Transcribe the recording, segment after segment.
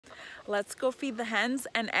Let's go feed the hens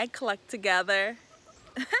and egg collect together.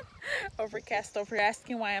 Overcast over here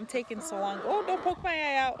asking why I'm taking so long. Oh, don't poke my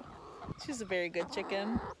eye out. She's a very good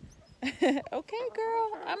chicken. Okay,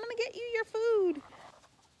 girl, I'm gonna get you your food.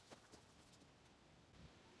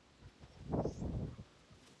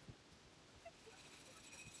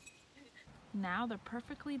 Now they're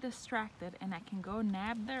perfectly distracted and I can go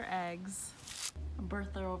nab their eggs.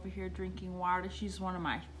 Bertha over here drinking water. She's one of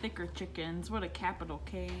my thicker chickens. What a capital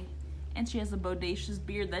K. And she has a bodacious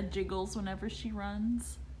beard that jiggles whenever she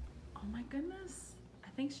runs. Oh my goodness. I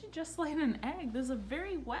think she just laid an egg. There's a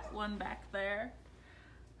very wet one back there.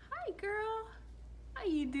 Hi, girl. How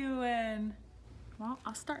you doing? Well,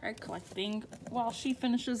 I'll start egg collecting while she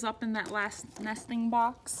finishes up in that last nesting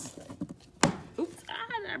box. Oops,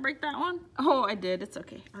 did I break that one? Oh, I did. It's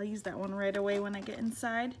okay. I'll use that one right away when I get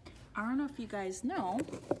inside. I don't know if you guys know,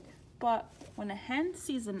 but when a hen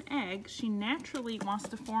sees an egg, she naturally wants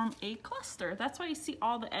to form a cluster. That's why you see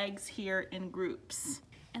all the eggs here in groups.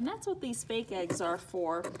 And that's what these fake eggs are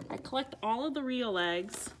for. I collect all of the real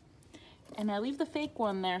eggs and I leave the fake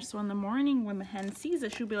one there. So in the morning when the hen sees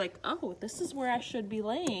it, she'll be like, oh, this is where I should be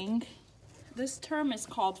laying. This term is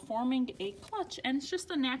called forming a clutch, and it's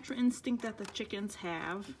just a natural instinct that the chickens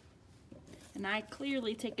have. And I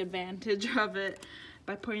clearly take advantage of it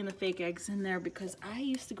by putting the fake eggs in there because I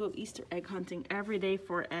used to go Easter egg hunting every day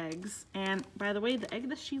for eggs. And by the way, the egg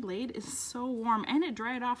that she laid is so warm and it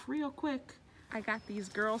dried off real quick. I got these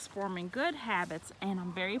girls forming good habits and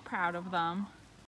I'm very proud of them.